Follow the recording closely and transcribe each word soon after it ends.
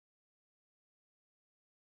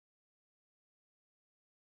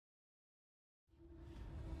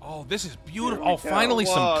Oh, this is beautiful. Oh, finally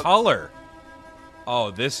some color.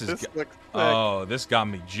 Oh, this is. Oh, this got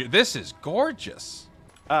me. This is gorgeous.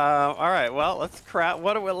 All right. Well, let's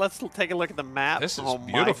let's take a look at the map. This is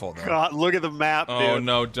beautiful. Oh my God! Look at the map, dude. Oh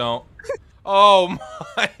no, don't. Oh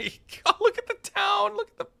my God! Look at the town. Look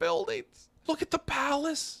at the buildings. Look at the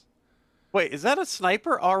palace. Wait, is that a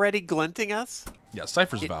sniper already glinting us? Yeah,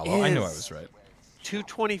 Cypher's Valo. I knew I was right.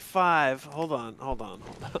 225. Hold on.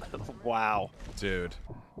 Wow. Dude.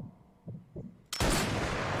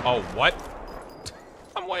 Oh, what?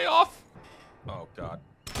 I'm way off. Oh, God.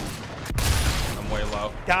 I'm way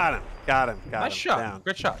low. Got him. Nice shot. Down.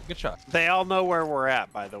 Good shot. Good shot. They all know where we're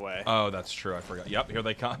at, by the way. Oh, that's true. I forgot. Yep, here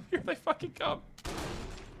they come. Here they fucking come.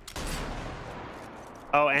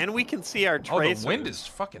 Oh, and we can see our tracers. Oh, the wind is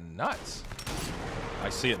fucking nuts. I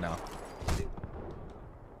see it now.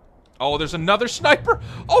 Oh, there's another sniper.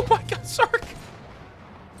 Oh my God, Sark.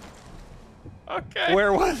 Okay.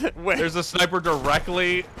 Where was it? Where? There's a sniper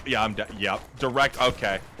directly. Yeah, I'm dead. Yep. Direct.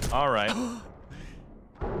 Okay. All right. Okay.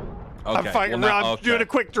 I'm fighting around, doing a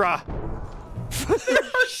quick draw. There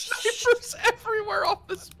are snipers everywhere off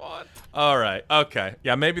the spawn. All right. Okay.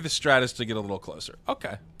 Yeah, maybe the strat is to get a little closer.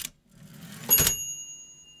 Okay.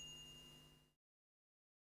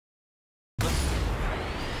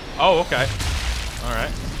 Oh, okay. All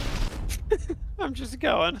right. I'm just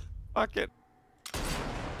going. Fuck it.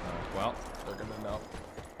 Well, they're gonna know.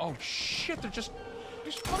 Oh shit! These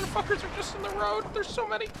motherfuckers are just in the road. There's so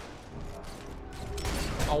many.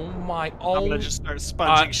 Oh my! Oh. I'm gonna just start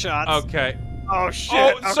sponging shots. Okay. Oh shit!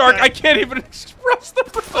 Oh, okay. Sark, I can't even express the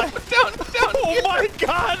down. Oh my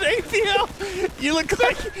God, APL! You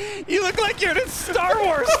look like you're in a Star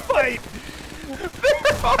Wars fight.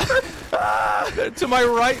 To my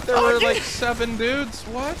right, there were like 7 dudes.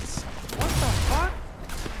 What? What the fuck?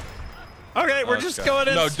 Okay, we're just going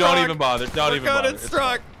in. No, strong. don't even bother. Don't even bother. We're going in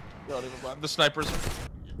strong. Don't even bother. The snipers.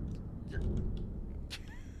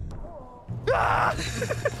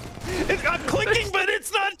 I'm clicking, but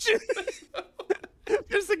it's not you.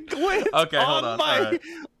 There's a glint. Okay, hold on.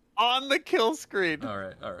 On the kill screen. All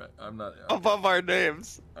right. I'm not above our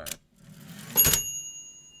names. All right.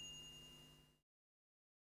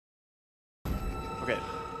 Okay,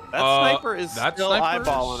 that sniper is still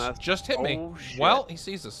eyeballing us. Just hit me. Shit. Well, he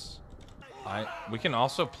sees us. We can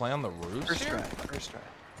also play on the roofs First here. First try.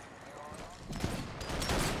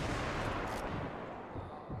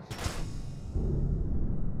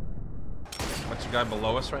 What's the guy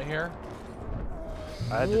below us right here?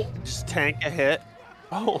 I had to just tank a hit.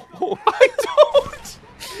 Oh, I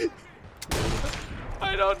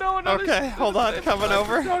don't know. Okay, hold on. Coming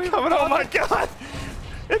over. Oh my God.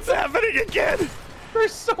 It's happening again.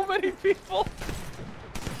 There's so many people.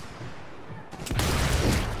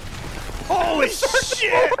 Holy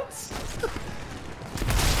shit!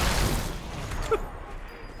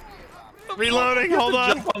 Reloading, hold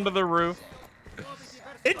on. Jump onto the roof.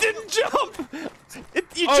 It didn't jump!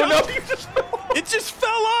 You jumped. No, it just fell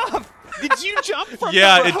off! Did you jump from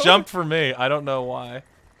Yeah, the road? it jumped for me. I don't know why.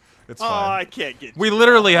 It's fine. Oh, I can't get We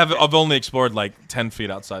literally have only explored like 10 feet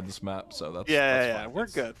outside this map, so that's Yeah, fine. we're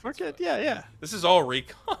good. We're good. Yeah. This is all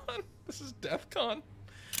recon. This is DEFCON.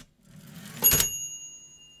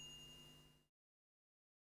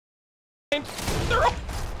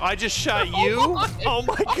 I just shot you? Oh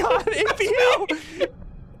my God, APL!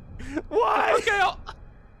 Why? Okay,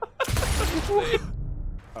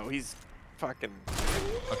 oh, he's fucking...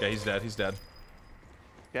 Okay, he's dead. He's dead.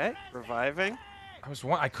 Okay, reviving.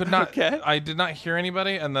 I could not. Okay. I did not hear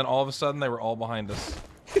anybody, and then all of a sudden they were all behind us.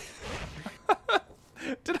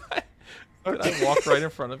 Did I walk right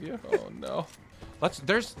in front of you? Oh no.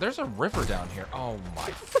 There's a river down here. Oh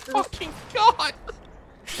my fucking God!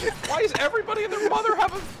 Why is everybody and their mother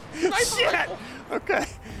have a sniper rifle? Okay.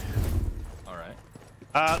 All right.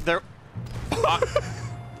 There.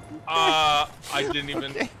 I didn't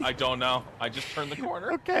even. Okay. I don't know. I just turned the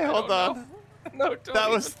corner. Okay, hold on. No, don't that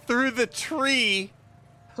was through the tree.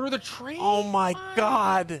 Through the tree? Oh my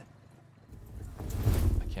God.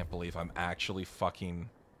 I can't believe I'm actually fucking...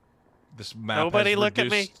 This map Nobody has look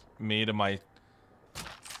at me. me to my...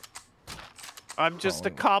 I'm just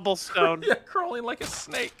a cobblestone. Yeah, crawling like a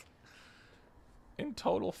snake. In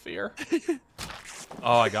total fear.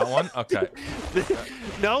 Oh, I got one? Okay.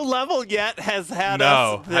 No level yet has had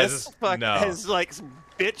us has like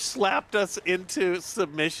bitch slapped us into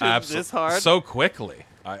submission this hard. So quickly.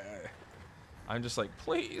 I'm just like,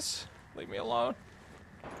 please, leave me alone.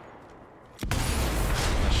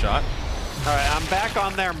 Nice shot. Alright, I'm back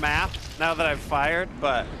on their map now that I've fired,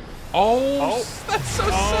 but... Oh, that's so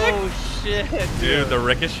sick! Oh, shit. Dude, the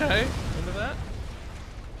ricochet into that?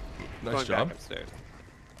 Nice Going job. back upstairs.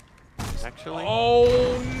 actually.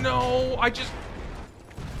 Oh no! I just.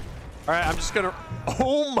 All right, I'm just gonna.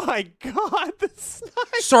 Oh my God! The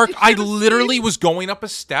sniper. Sark, I literally was going up a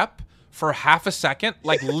step for half a second,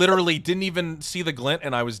 like literally didn't even see the glint,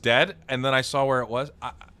 and I was dead. And then I saw where it was.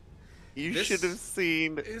 You should have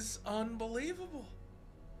seen. This is unbelievable.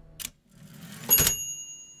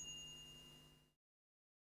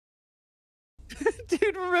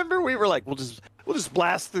 Dude, remember we were like, we'll just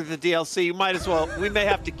blast through the DLC. You might as well. We may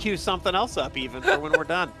have to queue something else up even for when we're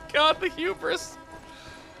done. God, the hubris.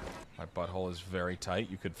 My butthole is very tight.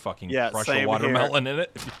 You could fucking crush a same watermelon in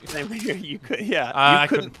it. Same here. You could, you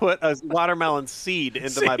couldn't put a watermelon seed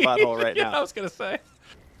into my butthole right now. I was gonna say.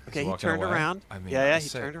 Okay, he turned around. I mean, he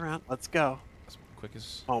turned around. Let's go. As quick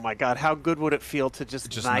as. Oh my God, how good would it feel to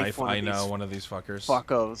just knife one of these one of these fuckers.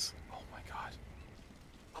 Fuckos. Oh my God.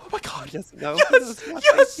 Oh my God. Yes, no, yes.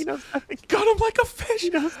 He knows nothing. Got him like a fish.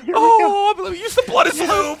 Oh, let me use the blood as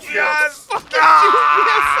lube. Yes. Yes. Let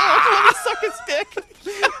me suck his dick.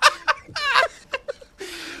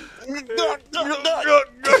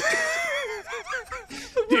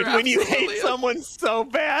 Dude, when you hate someone so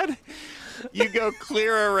bad, you go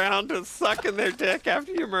clear around to sucking their dick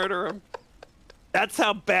after you murder them. That's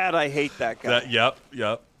how bad I hate that guy. Yep.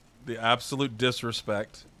 The absolute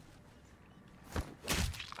disrespect.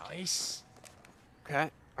 Nice. Okay.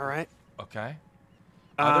 All right. Okay.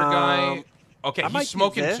 Other guy. Okay, he's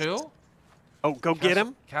smoking too. Oh, go get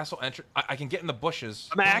him. Castle entry. I can get in the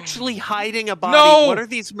bushes. I'm actually hiding a body. No! What are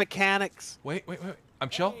these mechanics? Wait. I'm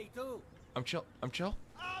chill. I'm chill.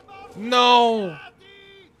 No!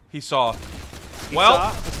 He saw.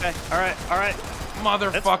 Well. Okay. All right.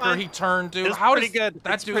 Motherfucker, he turned, dude. That's How pretty does good.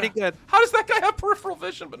 That's pretty good. How does that guy have peripheral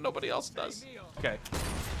vision, but nobody else does? Okay.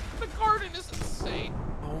 The garden is insane.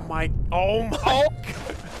 Oh my.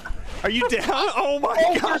 Are you down? Oh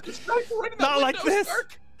my God. Not like this.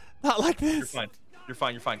 Not like this. You're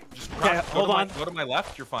fine. Just hold on. Go to my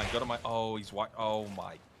left. You're fine. Go to my. Oh, he's white. Oh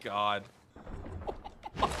my God.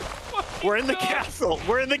 We're in the castle.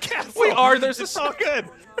 We are. It's all good.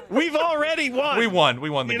 We've already won. We won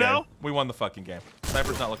the game. Know? We won the fucking game.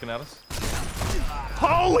 Sniper's not looking at us.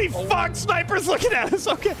 Holy fuck! Sniper's looking at us.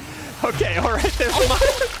 Okay, all right.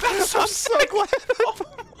 There's I'm so glad.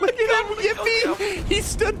 Look at him, yippee! He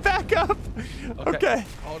stood back up. Okay.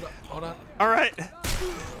 Hold on. All right.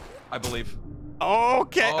 I believe.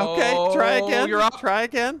 Okay. Try again. You're up. Try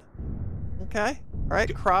again. Okay. All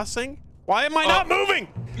right. Crossing. Why am I not moving?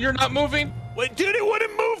 You're not moving? Wait, dude, it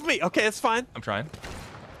wouldn't move me. Okay, it's fine. I'm trying.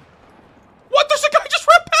 What? There's a guy just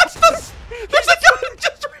ran past us! There's a guy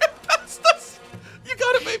just ran past us! You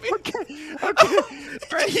got it, baby. Okay.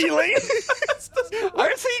 Right, healing.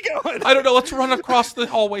 Where's he going? I don't know. Let's run across the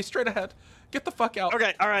hallway straight ahead. Get the fuck out.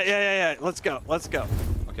 Okay, all right. Yeah. Let's go.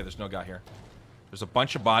 Okay, there's no guy here. There's a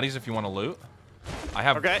bunch of bodies if you want to loot. I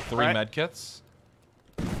have 3 med kits.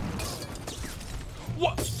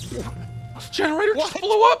 What? This generator just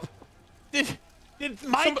blew up? Did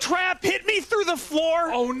my trap hit me through the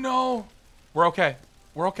floor? Oh no. We're okay.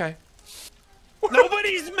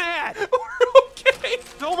 Nobody's mad. We're okay.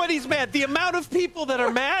 Nobody's mad. The amount of people that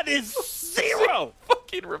are mad is 0.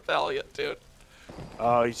 Fucking rebellion, dude.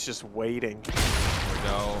 Oh, he's just waiting. Here we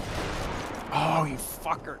go. Oh, you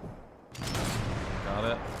fucker. Got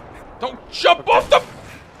it. Don't jump off the...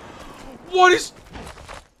 What is...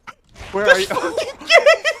 Where are you?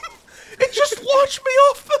 It just launched me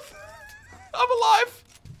off the... I'm alive.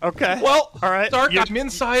 Okay. Well, all right. Sark, I'm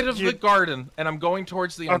inside of the garden, and I'm going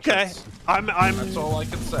towards the entrance. Okay. I'm. That's all I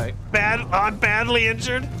can say. I'm badly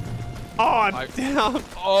injured. Oh, I'm down.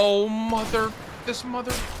 Oh, this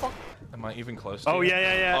motherfucker. Am I even close to you?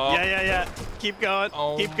 Yeah. Keep going.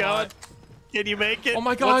 Oh, Keep going. Can you make it? Oh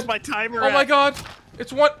my God. What's my timer my at? God.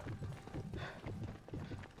 It's one.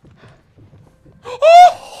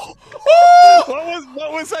 Oh!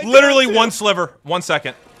 What was I Literally doing? 1 sliver. 1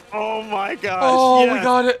 second. Oh my gosh. Oh, yes. we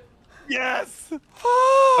got it. Yes.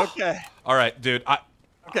 Okay. All right, dude. I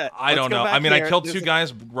don't know. I mean, I killed 2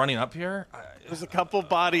 guys running up here. There's a couple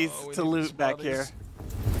bodies to loot back here.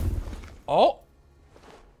 Oh.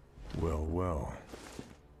 Well.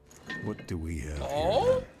 What do we have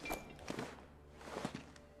here?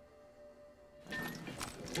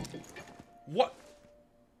 What?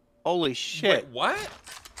 Holy shit. Wait, what?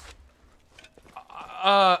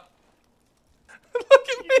 Look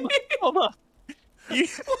at me. Hold on. You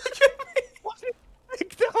look at me. What is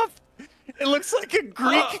picked up? It looks like a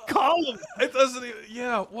Greek column. It doesn't even.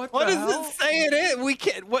 Yeah. What does hell? it say it is? We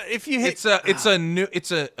can't. What if you hit? It's a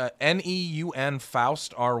NEUN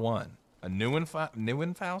Faust R1. A Neuen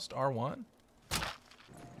Faust R1.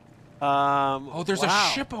 Oh, there's a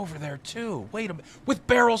ship over there too. Wait a minute, with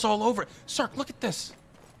barrels all over it. Sark, look at this.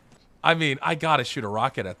 I mean, I gotta shoot a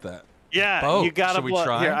rocket at that. Yeah, boat. you gotta. Should we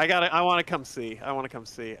try? Here, I want to come see.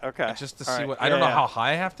 Okay. Just to see right. what. I don't know how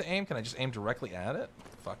high I have to aim. Can I just aim directly at it?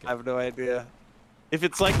 Fuck it. I have no idea. If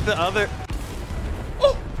it's like the other.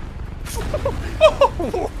 Oh!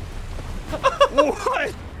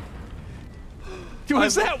 What?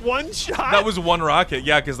 Was that one shot? That was one rocket,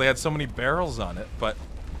 yeah, because they had so many barrels on it, but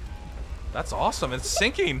that's awesome. It's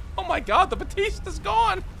sinking. Oh my god, the Batista's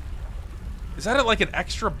gone. Is that like an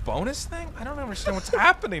extra bonus thing? I don't understand what's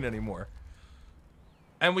happening anymore.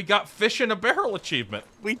 And we got fish in a barrel achievement.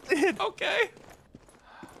 We did. Okay.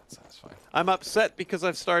 That's fine. I'm upset because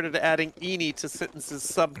I've started adding Eni to sentences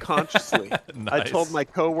subconsciously. Nice. I told my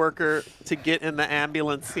coworker to get in the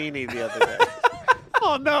ambulance Eni the other day.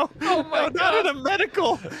 Oh no! Oh my God. Not in a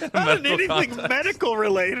medical, not in anything context. medical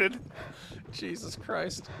related. Jesus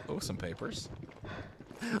Christ. Oh, some papers.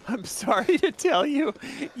 I'm sorry to tell you,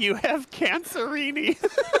 you have cancerini.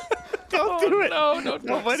 Don't do it. No,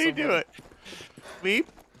 Nobody do it. Meep,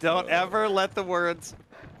 don't ever let the word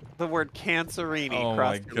cancerini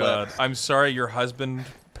cross your lips. I'm sorry your husband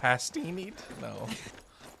pastinied? No.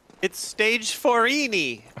 It's stage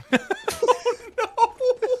 4-ini.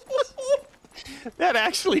 That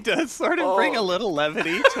actually does sort of bring a little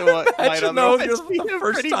levity to what might otherwise be the a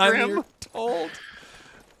first pretty time grim. you're told.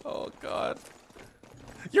 Oh god.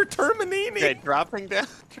 You're Terminini. Okay, dropping down.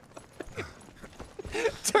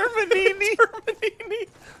 Terminini. Terminini.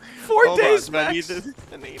 4 Hold days on, buddy. max.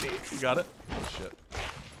 Terminini. You got it? Oh shit.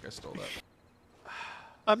 I stole that.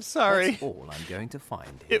 I'm sorry. That's all I'm going to find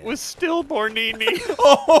here. It was stillbornini.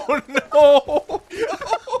 Oh no!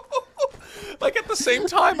 Like at the same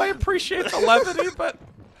time, I appreciate the levity, but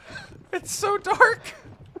it's so dark.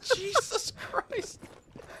 Jesus Christ!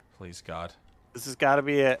 Please, God. This has got to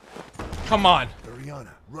be it. Come on. Ariana,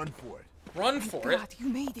 run for it. Run for it. God, you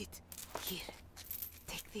made it. Here,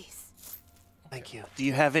 take this. Thank you. Do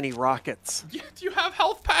you have any rockets? Yeah, do you have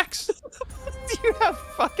health packs? Do you have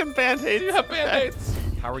fucking band-aids? Do you have band-aids?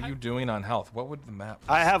 How are you doing on health? What would the map?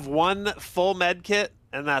 I have one full med kit,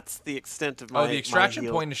 and that's the extent of my. Oh, the extraction my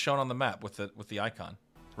heal. point is shown on the map with the icon,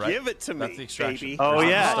 right? Give it to me, That's the extraction. baby. There's Oh the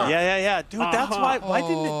yeah, start. yeah. Dude, that's why. Why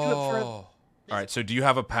didn't it do it for? All right. So, do you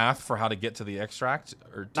have a path for how to get to the extract,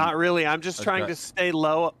 or Not really. I'm just trying Okay. to stay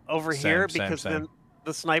low over here Same, because same. then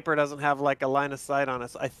the sniper doesn't have like a line of sight on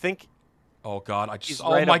us. I think. Oh God! I He's just.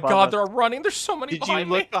 Oh right my above God! us. They're running. There's so many Did you behind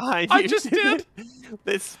look me. behind you? I just did.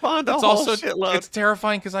 They spawned a It's whole also shitload. it's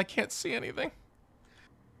terrifying because I can't see anything.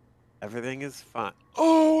 Everything is fine.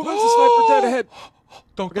 Oh, There's a sniper dead ahead.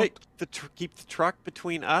 Don't Okay, go. keep the truck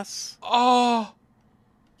between us. Oh.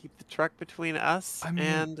 Keep the truck between us I mean,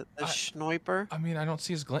 and the sniper. I mean, I don't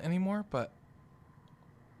see his glint anymore, but.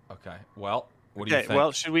 Okay. Well, what do you Okay, think?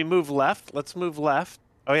 well, should we move left? Let's move left.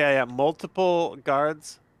 Oh yeah. Multiple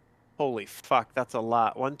guards. Holy fuck, that's a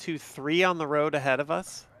lot. 1, 2, 3 on the road ahead of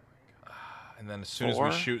us. And then as soon 4.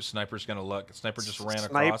 as we shoot, sniper's gonna look. Sniper just ran across.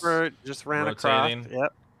 Sniper just ran rotating. across.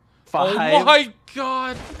 Yep. Oh 5. my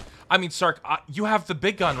God! I mean, Sark, you have the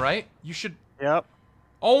big gun, right? You should. Yep.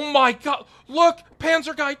 Oh my God! Look,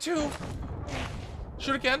 Panzer guy too.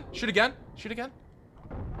 Shoot again! Shoot again! Shoot again!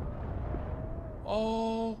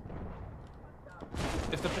 Oh.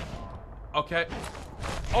 If the. Okay.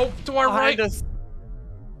 Oh, to our right. Behind us.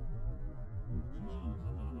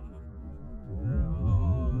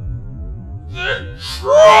 The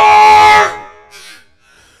truck!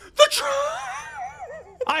 The truck!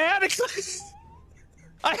 I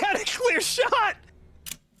had a clear shot.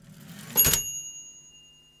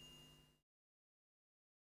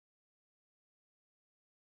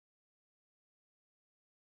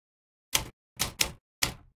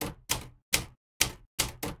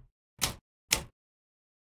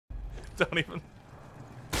 Don't even.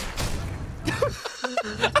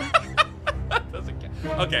 That doesn't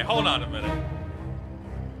count. Okay, hold on a minute.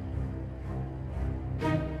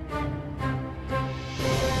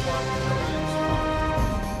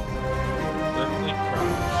 Literally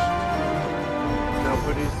crouched.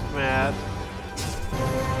 Nobody's mad.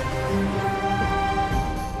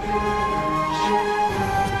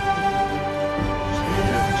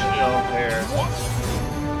 Chill here.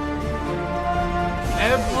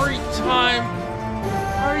 Every time.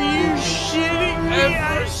 Are you shitting me?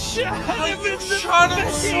 I shot him in the Shot him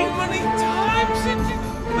face. so many times.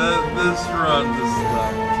 This run does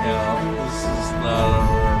not count. This is not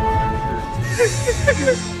on our record. This is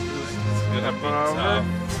gonna be tough.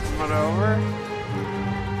 Coming over.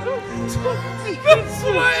 That's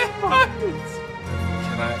what I happens.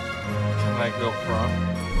 Can I go from?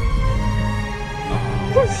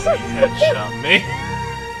 Oh, Headshot me.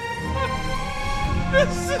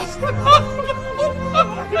 This is not.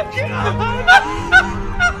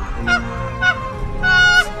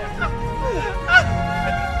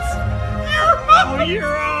 Oh,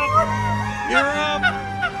 you're up! You're up!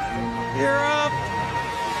 You're up!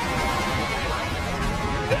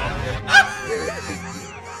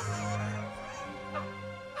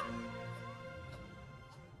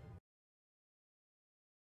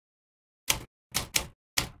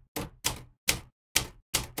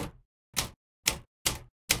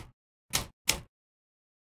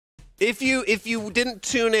 If you didn't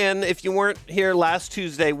tune in, if you weren't here last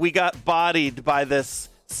Tuesday, we got bodied by this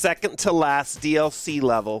second to last DLC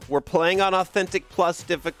level. We're playing on Authentic Plus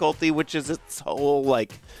difficulty, which is its whole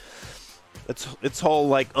like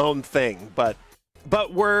own thing. But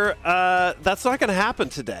we're that's not gonna happen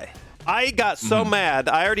today. I got so mad.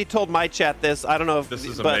 I already told my chat this. I don't know if this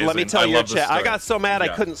is but amazing. let me tell your chat. I got so mad I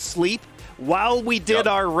couldn't sleep. While we did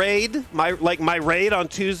our raid, my raid on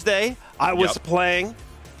Tuesday, I was playing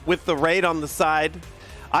with the raid on the side.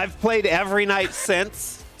 I've played every night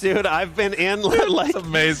since. Dude, I've been in like... That's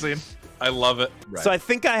amazing. I love it. Right. So I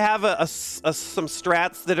think I have some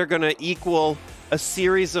strats that are going to equal a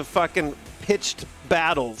series of fucking pitched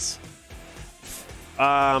battles.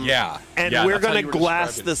 And we're going to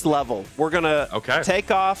glass this level. We're going to take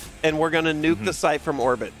off, and we're going to nuke the site from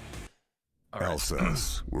orbit. All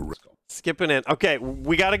right. We're skipping in. Okay,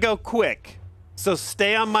 we got to go quick. So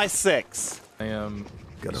stay on my 6. I am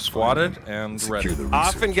squatted and ready.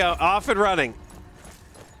 Off and go. Off and running.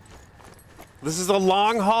 This is a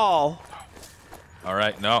long haul. All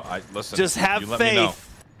right. No, listen. Just have faith.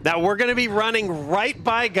 Now we're going to be running right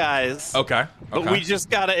by guys. Okay. But we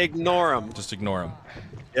just got to ignore them. Just ignore them.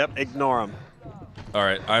 Yep, ignore them. All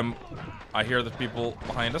right. I hear the people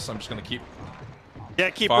behind us. I'm just going to keep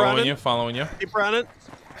keep following running. Following you. Keep running.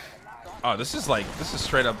 Oh, this is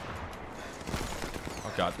straight up.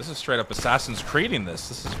 Oh god, this is straight up Assassin's Creeding this.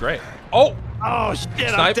 This is great. Oh! Oh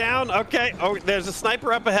shit, I'm down. Okay. Oh, there's a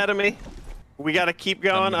sniper up ahead of me. We gotta keep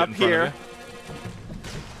going up here.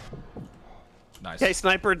 Nice. Okay,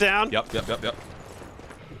 sniper down. Yep.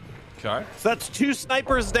 Okay. So that's 2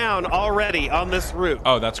 snipers down already on this route.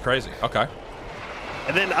 Oh, that's crazy. Okay.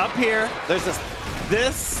 And then up here, there's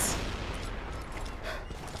this.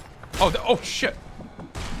 Oh shit.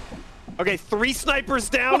 Okay, 3 snipers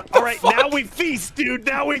down. All right, now we feast, dude.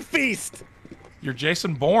 Now we feast. You're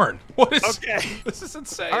Jason Bourne. What is? Okay. This is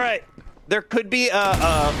insane. All right, there could be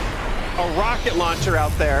a rocket launcher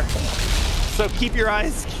out there, so keep your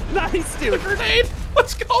eyes. Nice, dude. A grenade.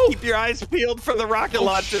 Let's go. Keep your eyes peeled for the rocket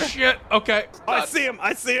launcher. Shit. Okay. Oh, I see him.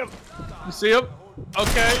 I see him. You see him?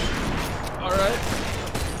 Okay. All right.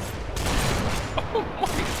 Oh my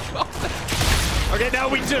god. Okay, now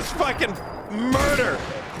we just fucking murder.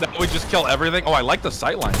 Now we just kill everything. Oh, I like the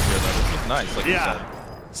sight lines here, though. This is nice. Like you said.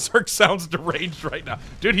 Sark sounds deranged right now.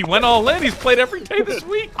 Dude, he went all in. He's played every day this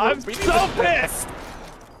week. I'm so pissed.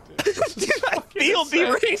 Dude, I feel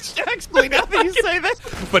deranged, actually, now that you say that.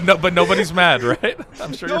 But nobody's mad, right?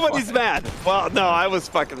 I'm sure nobody's mad. Well, no, I was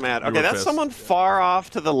fucking mad. Okay, that's someone far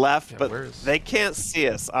off to the left, but they can't see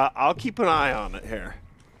us. I'll keep an eye on it here.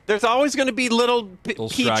 There's always going to be little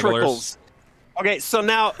pea trickles. Okay, so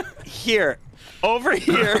now here, over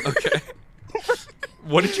here. Okay.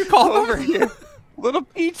 What did you call them? Over here. Little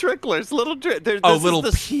pea tricklers, little little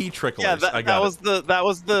pea tricklers. Yeah, that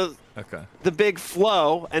was the big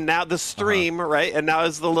flow, and now the stream, right? And now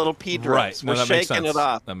is the little pea drops. Right, no, we're shaking it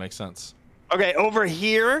off. That makes sense. Okay, over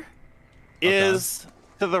here is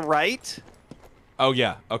to the right. Oh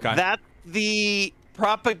yeah, okay. That's the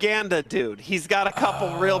propaganda dude. He's got a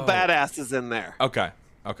couple real badasses in there. Okay,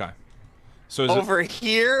 okay. So is over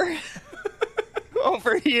here.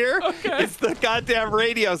 Over here is the goddamn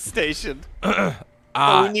radio station.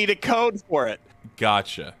 We need a code for it.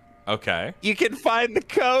 Gotcha. Okay. You can find the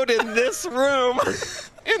code in this room,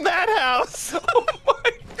 in that house. Oh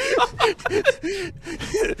my god.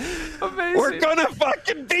 Amazing. We're gonna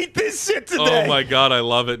fucking beat this shit today. Oh my god, I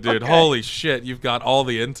love it, dude. Holy shit, you've got all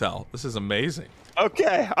the intel. This is amazing.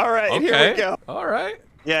 Okay, all right, here we go. All right.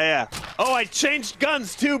 Yeah. Oh, I changed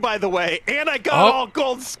guns too, by the way, and I got all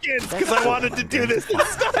gold skins because I wanted to do this in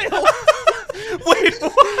style. Wait,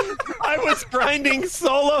 what? I was grinding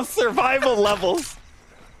solo survival levels.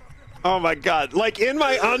 Oh my god, like in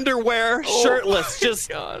my underwear, shirtless, just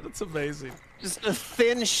god, that's amazing. Just a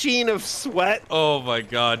thin sheen of sweat. Oh my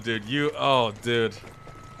god, dude, dude.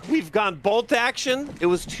 We've gone bolt action. It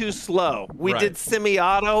was too slow. We did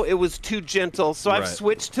semi-auto. It was too gentle. So I've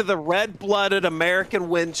switched to the red-blooded American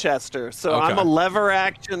Winchester. So I'm a lever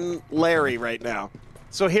action Larry right now.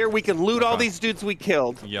 So here we can loot all these dudes we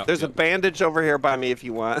killed. Yep, There's a bandage over here by me if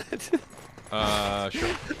you want. Sure.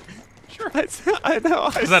 Sure. I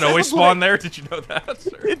know. Does that always spawn there? Did you know that?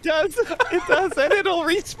 Sir? It does. It does, and it'll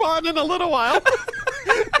respawn in a little while.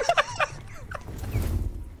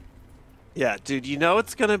 Yeah, dude, you know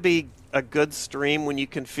it's gonna be a good stream when you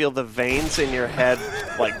can feel the veins in your head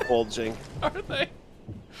like bulging. Are they?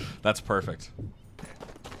 That's perfect.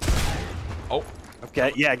 Oh.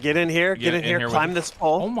 Okay, yeah, get in here. Get in here. Climb this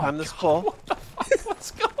pole. Oh my Climb this pole. What the fuck?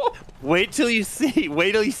 Let's go. Wait till you see.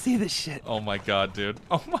 Wait till you see this shit. Oh my god, dude.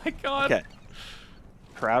 Oh my god. Okay.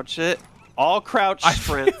 Crouch it. All crouch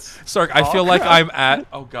sprints. Sark, I feel like I'm at.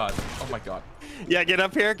 Oh god. Oh my god. Yeah, get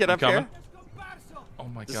up here. Get up here. Oh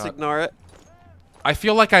my god. Just ignore it. I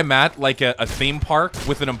feel like I'm at like a theme park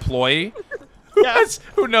with an employee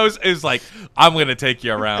who knows is like, I'm gonna take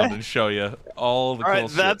you around and show you all the cool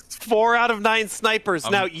shit. That's 4 out of 9 snipers.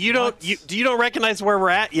 Now you don't recognize where we're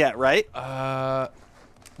at yet, right?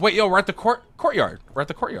 Wait, yo, we're at the courtyard. We're at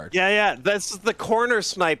the courtyard. Yeah. This is the corner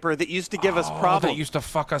sniper that used to give us problems. That used to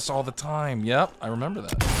fuck us all the time. Yep, I remember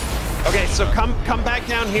that. Okay, so come back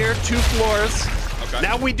down here, 2 floors. Okay.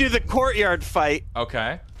 Now we do the courtyard fight.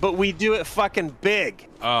 Okay. But we do it fucking big.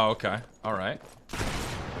 Oh, okay. All right.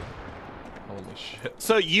 Holy shit.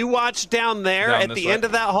 So you watch down there at the end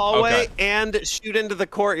of that hallway and shoot into the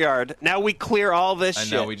courtyard. Now we clear all this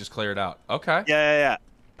shit. And now we just clear it out. Okay. Yeah.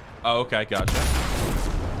 Oh, okay, gotcha.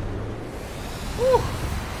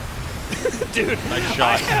 Dude, nice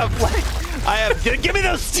shot. I have, give me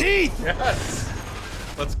those teeth! Yes.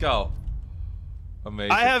 Let's go.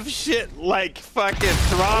 Amazing. I have shit like fucking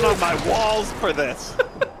drawn on my walls for this.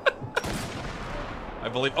 I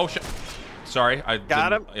believe. Oh shit. Sorry, I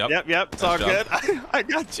got him. Yep. It's all good. I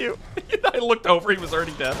got you. I looked over. He was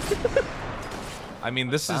already dead. I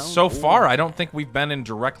mean, this is so far. I don't think we've been in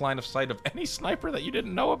direct line of sight of any sniper that you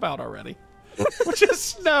didn't know about already. Which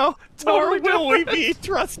is no, totally nor will we be.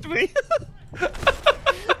 Trust me.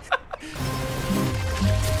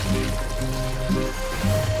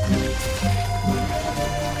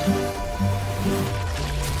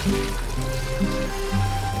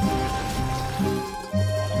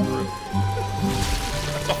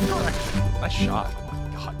 Nice shot. Oh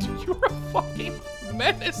my god, dude, you are a fucking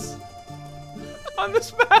menace on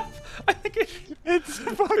this map. I think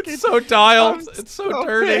it's so dialed. It's so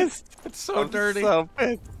dirty. Pissed. It's so dirty. So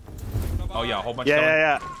pissed. Oh yeah, a whole bunch.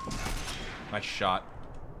 Yeah. Nice shot.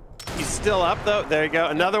 He's still up though. There you go.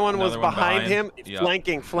 Another one was behind him, yep.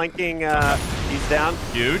 flanking. He's down.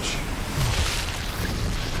 Huge.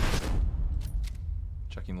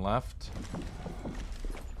 Checking left.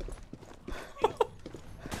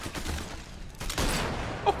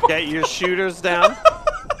 Okay, your shooter's down.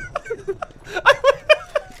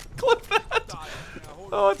 Clip that.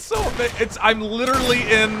 Oh, it's so amazing. I'm literally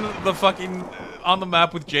in the fucking on the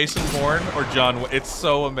map with Jason Bourne or John. It's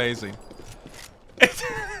so amazing.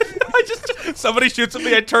 Somebody shoots at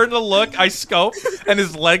me. I turn to look. I scope, and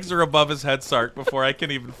his legs are above his head, Sark, before I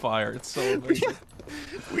can even fire. It's so amazing.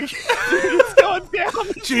 It's going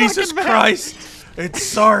down. Jesus Christ! It's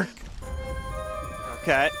Sark.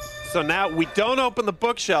 Okay. So now we don't open the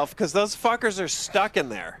bookshelf because those fuckers are stuck in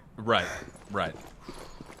there. Right.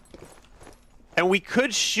 And we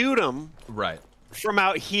could shoot them from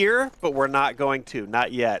out here, but we're not going to.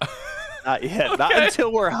 Not yet. Not yet. Okay. Not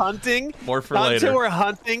until we're hunting. More for later. Not until we're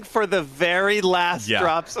hunting for the very last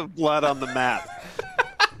drops of blood on the map.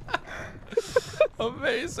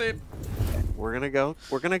 Amazing. We're gonna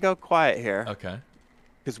go quiet here. Okay.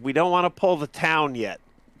 Because we don't want to pull the town yet.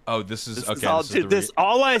 Oh, this is okay.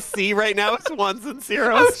 All I see right now is 1s and 0s.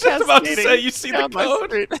 I was just about to say, you see the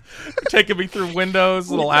code? Taking me through windows,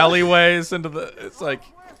 little alleyways into the. It's like,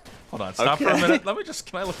 hold on, stop for a minute. Let me just.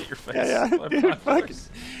 Can I look at your face? Yeah. Dude,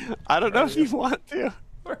 I don't know if you want to.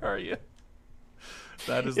 Where are you?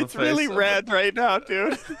 That is the face. It's really red right now,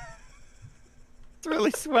 dude. It's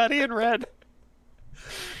really sweaty and red.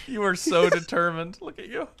 You are so determined. Look at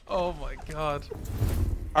you. Oh my god.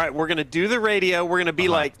 All right, we're gonna do the radio. We're gonna be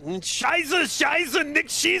like, Scheiße, Nick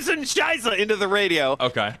Scheiße into the radio.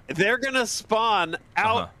 Okay. They're gonna spawn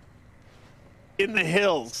out in the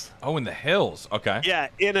hills. Oh, in the hills. Okay. Yeah,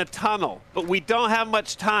 in a tunnel. But we don't have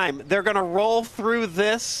much time. They're gonna roll through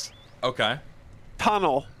this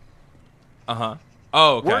tunnel. Oh,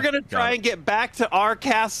 okay. We're gonna try and get back to our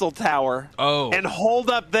castle tower. And hold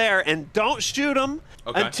up there and don't shoot them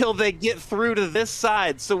until they get through to this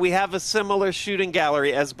side, so we have a similar shooting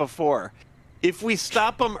gallery as before. If we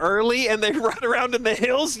stop them early and they run around in the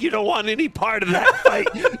hills, you don't want any part of that fight.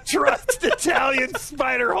 Trust Italian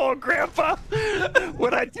spider hole, Grandpa.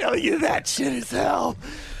 When I tell you that shit is hell.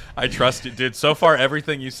 I trust you, dude. So far,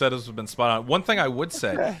 everything you said has been spot on. One thing I would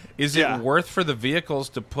say, is it worth for the vehicles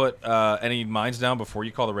to put any mines down before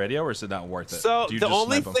you call the radio, or is it not worth it? So do you the just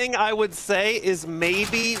only snipe 'em? thing I would say is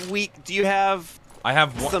maybe do you have I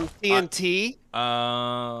have some TNT?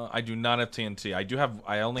 I do not have TNT.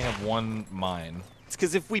 I only have one mine. It's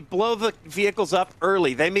because if we blow the vehicles up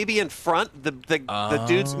early, they may be in front. The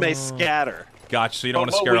dudes may scatter. Gotcha. So you don't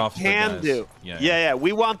want to What scare we off the can guys. do, Yeah.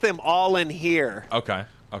 we want them all in here. Okay.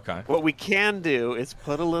 Okay. What we can do is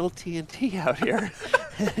put a little TNT out here.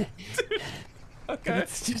 Okay.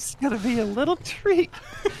 It's just gonna be a little treat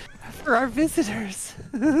for our visitors.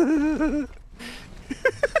 Oh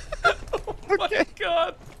my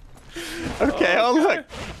God. Okay, oh look.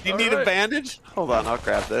 Do you All need a right. bandage? Hold on, I'll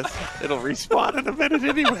grab this. It'll respawn in a minute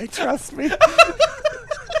anyway, trust me.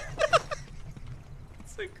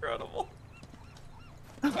 It's incredible.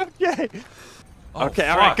 Okay. Oh, Okay,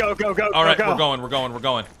 all right, fuck. go, All right, go. we're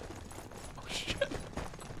going. Oh shit.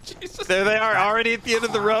 Jesus. There they are, already at the end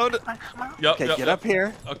of the road. Yep, Okay, yep, get yep. up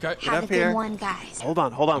here. Okay. Get up here. one, guys. Hold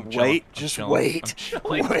on, I'm chilling. wait, I'm just chilling. wait. I'm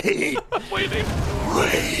chilling. Wait. I'm waiting.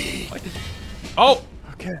 Wait. Oh!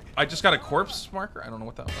 Okay. I just got a corpse marker. I don't know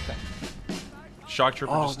what that was. Okay. Shock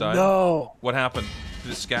trooper Oh just died. no. What happened?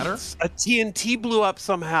 Did it scatter? A TNT blew up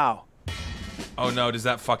somehow. Oh no, does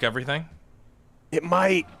that fuck everything? It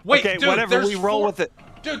might. Wait, okay, dude, whatever, there's we roll four- with it.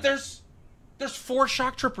 Dude, there's 4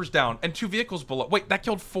 shock troopers down and 2 vehicles below. Wait, that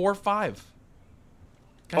killed 4 or 5.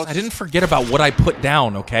 Guys, I didn't forget about what I put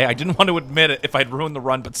down, okay? I didn't want to admit it if I'd ruined the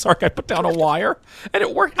run, but Sark, I put down a wire, and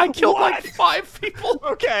it worked. I killed like 5 people.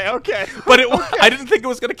 Okay. But I didn't think it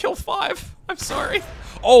was going to kill 5. I'm sorry.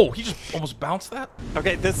 Oh, he just almost bounced that?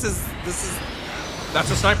 Okay, this is. That's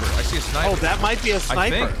a sniper. I see a sniper. Oh, that might be a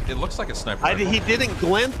sniper. I think. It looks like a sniper. He didn't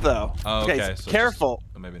glint though. Oh, okay. So careful.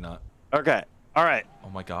 Maybe not. Okay. All right. Oh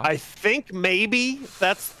my God. I think maybe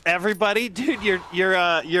that's everybody, dude.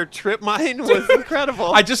 Your trip mine was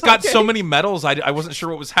incredible. I just got so many medals. I wasn't sure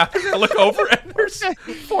what was happening. I look over and there's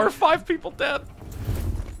 4 or 5 people dead.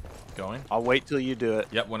 Going. I'll wait till you do it.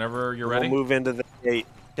 Yep. Whenever you're ready. We'll move into the gate.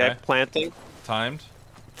 Okay. Okay. Planting. Timed.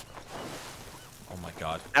 Oh my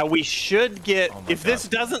God. Now we should get. Oh my If this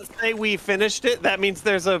God. doesn't say we finished it, that means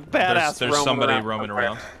there's a badass. There's somebody roaming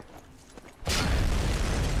around.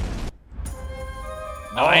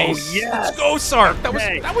 Nice. Oh, yes. Let's go, Sark. That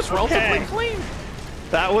Okay, was relatively okay. clean.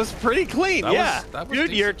 That was pretty clean. That yeah. was Dude,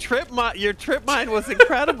 decent. your trip mine was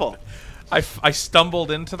incredible. I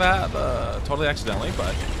stumbled into that totally accidentally,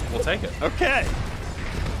 but we'll take it. Okay.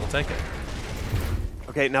 We'll take it.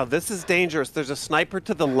 Okay, now this is dangerous. There's a sniper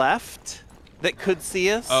to the left that could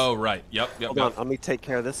see us. Oh, right. Yep. Hold on, let me take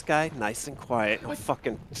care of this guy. Nice and quiet. No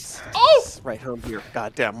fucking. Oh! Right home to your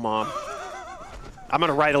goddamn mom. I'm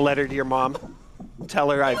gonna write a letter to your mom. Tell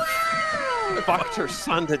her I fucked her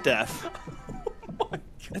son to death.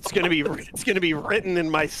 It's gonna be written in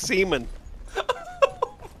my semen.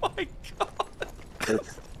 Oh my God.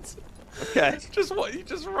 Okay. You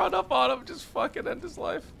just run up on him, just fucking end his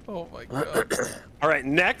life. Oh my God. All right,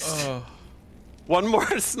 next. Oh. One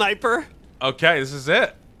more sniper. Okay, this is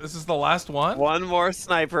it. This is the last one. One more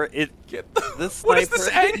sniper. Get This what is this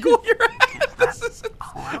sniper- angle you're at? This is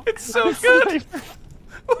it's so good.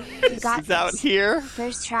 You got He's out this. here.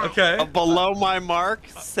 First try. Okay. Below my mark,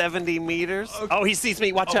 70 meters. Oh, he sees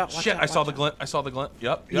me. Watch Oh, out. Watch shit, out, I saw watch the out. glint. I saw the glint.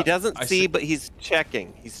 Yep. He yep. doesn't I see, but he's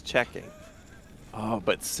checking. He's checking. Oh,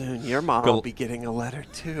 but soon your mom Go- will be getting a letter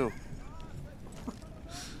too.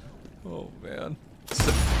 Oh man.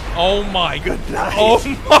 Oh my god. night. Oh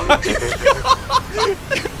my god.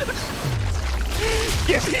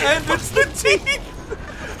 And it's the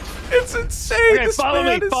teeth. It's insane. Okay, This follow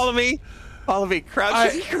man me. is- Follow me. Follow me.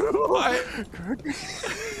 Crouch.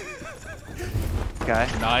 Guy.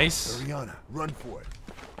 Nice. Ariana, run for it.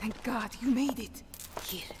 Thank God you made it.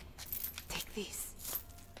 Here, take this.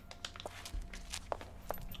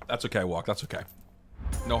 That's okay, Walk. That's okay.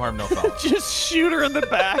 No harm, no foul. Just shoot her in the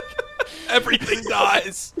back. Everything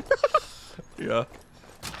dies. Yeah.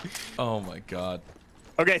 Oh my god.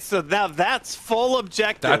 Okay, so now that's full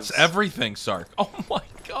objectives. That's everything, Sark. Oh my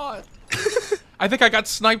god. I think I got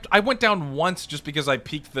sniped. I went down once just because I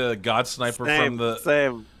peeked the god sniper from the.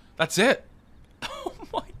 Same. That's it. Oh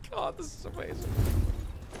my god, this is amazing.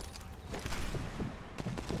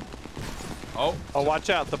 Oh. Oh, watch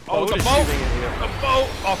out. The Oh, boat the is boat. shooting at you. The boat.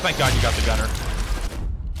 Oh, thank god you got the gunner.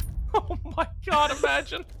 Oh my god,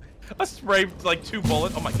 imagine. I sprayed like 2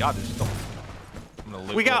 bullets. Oh my god, there's still. I'm gonna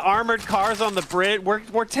loot We got armored cars on the bridge.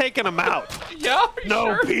 We're taking them out. Yeah, are you No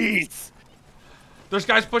sure? peace. There's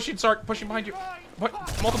guys pushing, Sark, pushing behind you. What?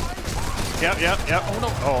 Multiple. Yep. Oh no.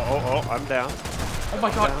 Oh, I'm down. Oh my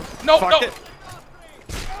god. Down. No, Fuck no. it.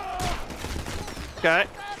 Okay.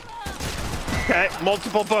 Okay,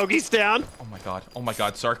 multiple bogeys down. Oh my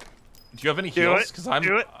god, Sark. Do you have any Do heals? it.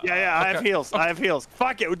 Do it. Yeah, I have heals. Okay. I have heals.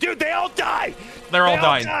 Fuck it. Dude, they all die. They're all They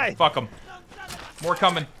dying. die. Fuck them. More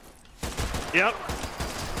coming. Yep.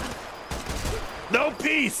 No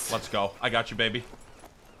peace. Let's go. I got you, baby.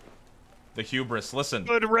 The hubris. Listen.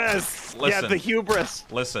 Good res. Yeah, Listen. the hubris.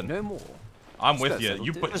 Listen. No more. I'm with you.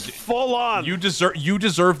 You put. It's full on. You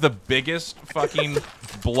deserve the biggest fucking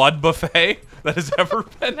blood buffet that has ever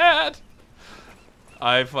been had.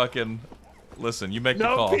 I fucking listen. You make the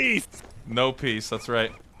call. No peace. No peace. That's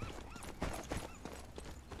right.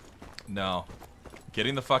 No,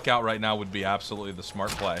 getting the fuck out right now would be absolutely the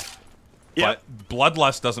smart play. Yep. But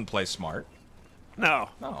Bloodlust doesn't play smart. No.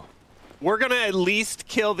 No. We're gonna at least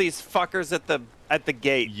kill these fuckers at the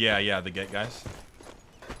gate. Yeah, the gate guys.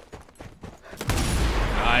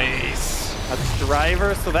 Nice. That's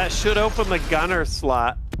driver, so that should open the gunner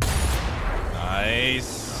slot.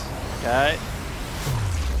 Nice. Okay.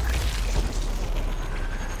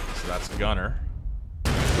 So that's gunner.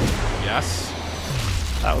 Yes.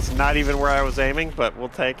 That was not even where I was aiming, but we'll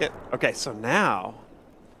take it. Okay, so now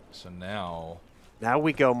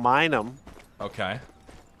we go mine them. Okay.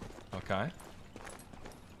 Okay.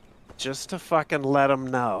 Just to fucking let them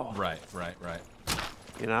know. Right.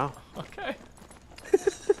 You know? Okay.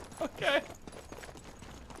 Okay.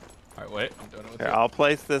 All right, wait. I'm doing it with Here, you. I'll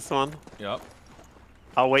place this one. Yep.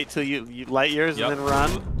 I'll wait till you light yours Yep. and then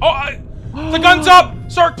run. Oh, the gun's up!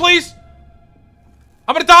 Sark, please!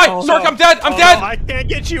 I'm gonna die! Oh, Sark, no. I'm dead! I'm Oh, dead! No, I can't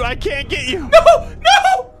get you! I can't get you! No!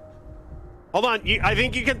 No! Hold on, I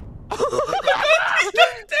think you can... He's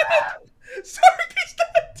not dead! Sark, he's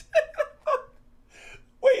not dead!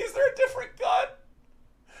 Wait, is there a different gun?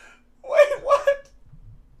 Wait, what?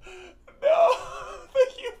 No! The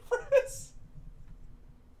hubris!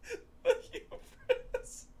 The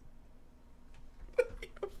hubris! The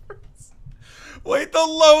hubris! Wait, the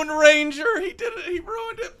Lone Ranger! He did it! He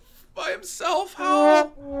ruined it by himself!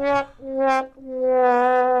 How?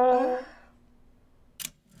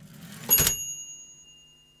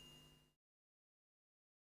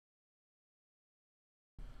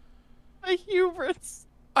 The hubris.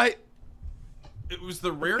 It was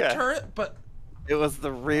the rear Okay. turret, but... It was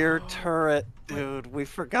the rear turret, dude. We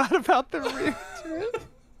forgot about the rear turret.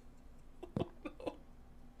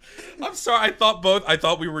 I'm sorry, I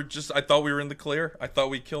thought we were in the clear. I thought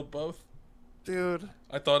we killed both. Dude.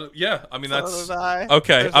 I thought yeah, I mean So that's... did I.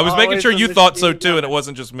 Okay, There's I was making always sure a you thought so machine too, and gun. it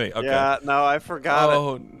wasn't just me. Okay. Yeah, no, I forgot it.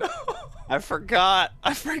 Oh, no. I forgot,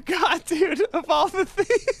 dude, of all the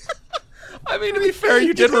things. I mean, to be fair,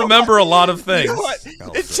 you did remember a lot of things. You know what?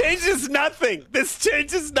 It changes nothing. This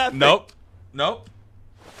changes nothing. Nope. Nope.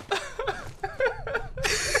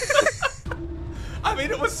 I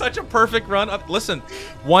mean, it was such a perfect run. Listen.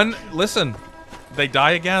 They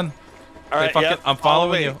die again. All right, Fucking, yep. I'm Follow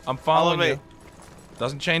following me. you. I'm Follow following you. me.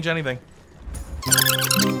 Doesn't change anything.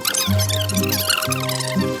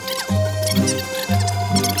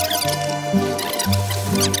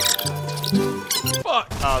 Fuck.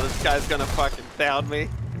 Oh, this guy's gonna fucking down me.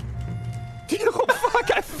 Oh,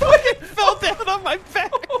 fuck, I fucking fell down on my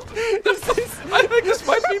back. I think this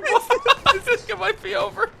might be this might be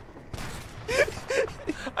over.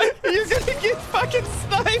 You're gonna get fucking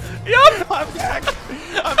sniped. Yep. I'm back.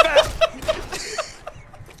 I'm back.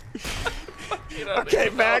 Okay,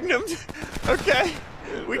 Magnum. Okay,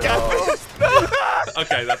 we got this.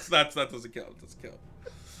 Okay, that doesn't count. Doesn't count.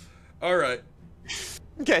 All right.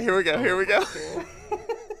 Okay, here we go. Here we go.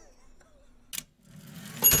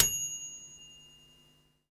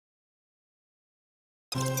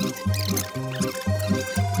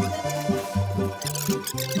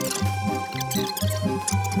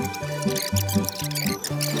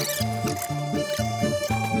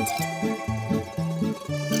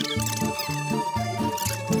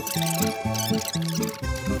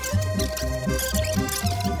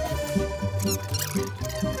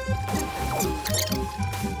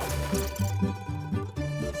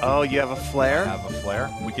 Oh, you have a flare? Have a flare.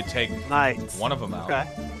 We could take Nice. one of them out. Okay.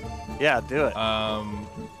 Yeah, do it. I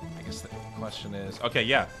guess the question is, okay,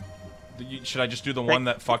 yeah. Should I just do the one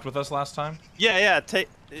that fucked with us last time? Yeah. Take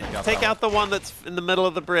that out the one that's in the middle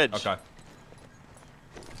of the bridge. Okay.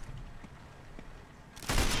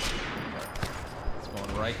 It's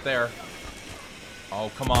going right there.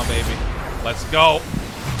 Oh, come on, baby. Let's go.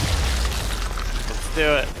 Let's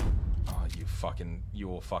do it. Oh, you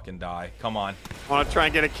will fucking die. Come on. I want to try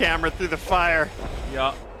and get a camera through the fire.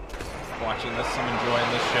 Yup. Watching this, I'm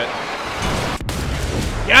enjoying this shit.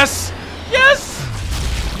 Yes! Yes!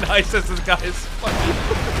 Nice, this guy is fucking...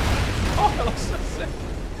 Oh, that was so sick.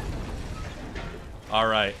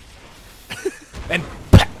 Alright. And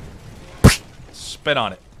spit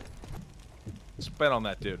on it. Spit on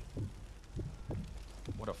that dude.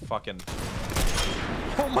 What a fucking...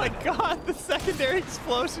 Oh my god, the secondary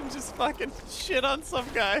explosion just fucking shit on some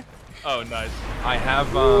guy. Oh, nice. I have,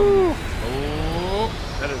 Oh,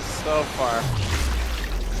 that is so far.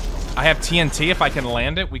 I have TNT. If I can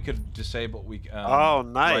land it, we could disable. Oh,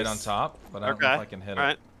 nice. Right on top, but I don't know if I can hit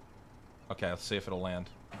it. Okay, let's see if it'll land.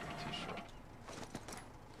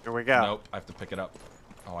 Here we go. Nope, I have to pick it up.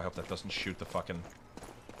 Oh, I hope that doesn't shoot the fucking...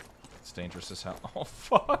 It's dangerous as hell. Oh,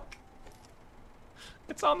 fuck.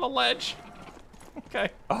 It's on the ledge. Okay.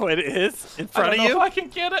 Oh, it is? In front of you? I don't know if I can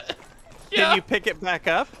get it. Yeah. Can you pick it back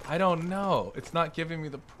up? I don't know. It's not giving me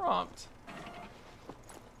the prompt.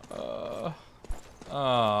 Oh,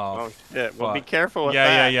 shit. Well, be fuck. careful with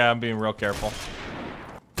that. Yeah, I'm being real careful.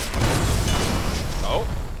 Oh.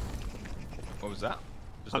 What was that?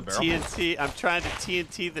 Just a barrel? TNT. I'm trying to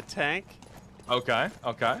TNT the tank. Okay,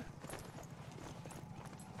 okay.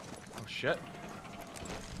 Oh, shit.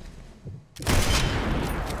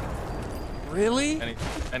 Really?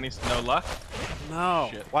 Any no luck? No.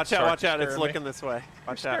 Shit. Watch out, Sark, watch out. you're It's scaring looking this way.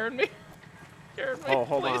 Watch out. Scaring me. Scaring me. Oh,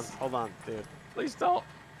 hold please. on, dude. Please don't.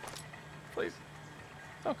 Please.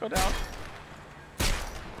 Don't go down.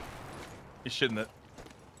 You shouldn't have.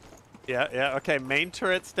 Yeah, okay. Main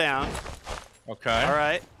turret's down. Okay. All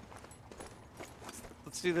right.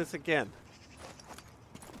 Let's do this again.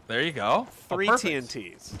 There you go. 3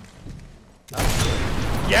 TNTs.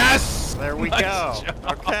 Yes! There we Nice go.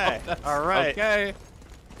 job. Okay. All right. Okay.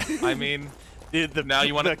 I mean, dude, now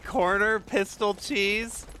you want the corner pistol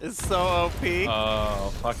cheese is so OP.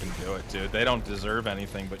 Oh, fucking do it, dude. They don't deserve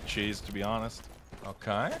anything but cheese, to be honest.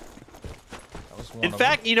 Okay. That was one In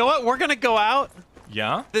fact, you know what? We're gonna go out.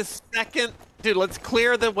 Yeah? This second, dude, let's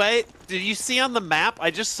clear the way. Did you see on the map?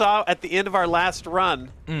 I just saw at the end of our last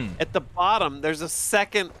run, at the bottom, there's a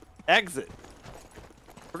second exit.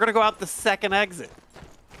 We're gonna go out the second exit.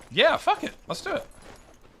 Yeah, fuck it. Let's do it.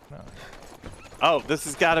 No. Oh, this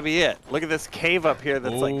has got to be it. Look at this cave up here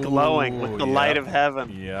that's like glowing with the light of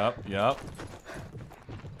heaven. Yep.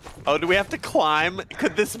 Oh, do we have to climb?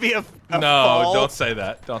 Could this be a No, fall? don't say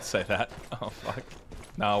that. Don't say that. Oh, fuck.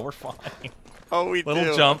 No, we're fine. Oh, we little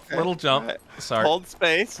do. jump, Okay. little jump. Right. Sorry. Hold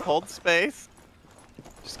space, hold space.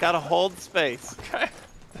 Just gotta hold space. Okay.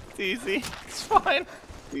 It's easy. It's fine.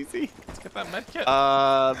 It's easy. Let's get that med kit.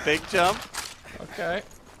 Big jump. Okay.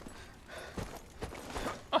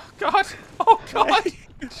 Oh, God. Oh, God.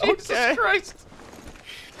 Jesus Okay. Christ.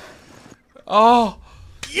 Oh.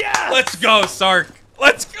 Yes! Let's go, Sark.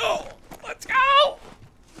 Let's go. Let's go.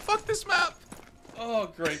 Fuck this map. Oh,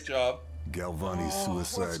 great job. Galvani's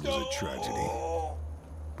suicide was a tragedy.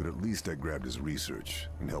 But at least I grabbed his research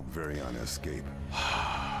and helped Variana escape.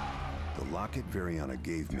 The locket Variana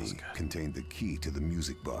gave me contained the key to the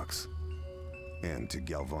music box and to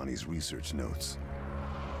Galvani's research notes.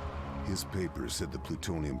 His papers said the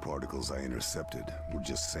plutonium particles I intercepted were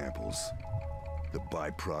just samples, the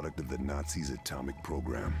byproduct of the Nazis' atomic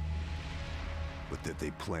program, but that they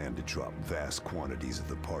planned to drop vast quantities of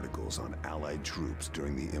the particles on Allied troops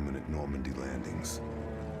during the imminent Normandy landings.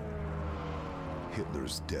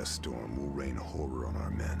 Hitler's death storm will rain horror on our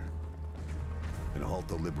men and halt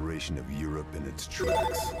the liberation of Europe in its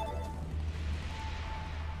tracks.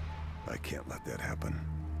 I can't let that happen.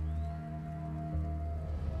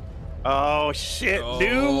 Oh, shit. Oh.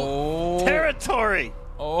 New territory.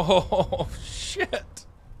 Oh, shit.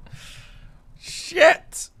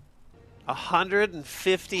 Shit.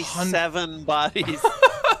 157 bodies.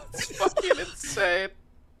 It's fucking insane.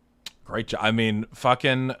 Great job. I mean,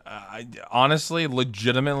 fucking, I honestly,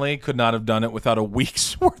 legitimately could not have done it without a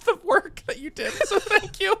week's worth of work that you did. So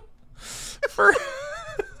thank you for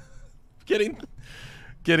getting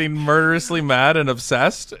murderously mad and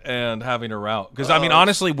obsessed and having a route. Because, I mean,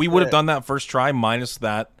 honestly, we would have done that first try minus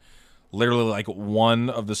that literally like one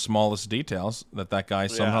of the smallest details that guy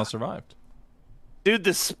somehow survived. Dude,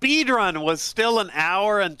 the speed run was still 1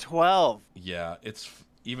 hour and 12. Yeah, it's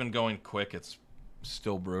even going quick, it's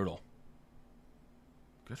still brutal.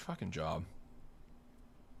 Good fucking job.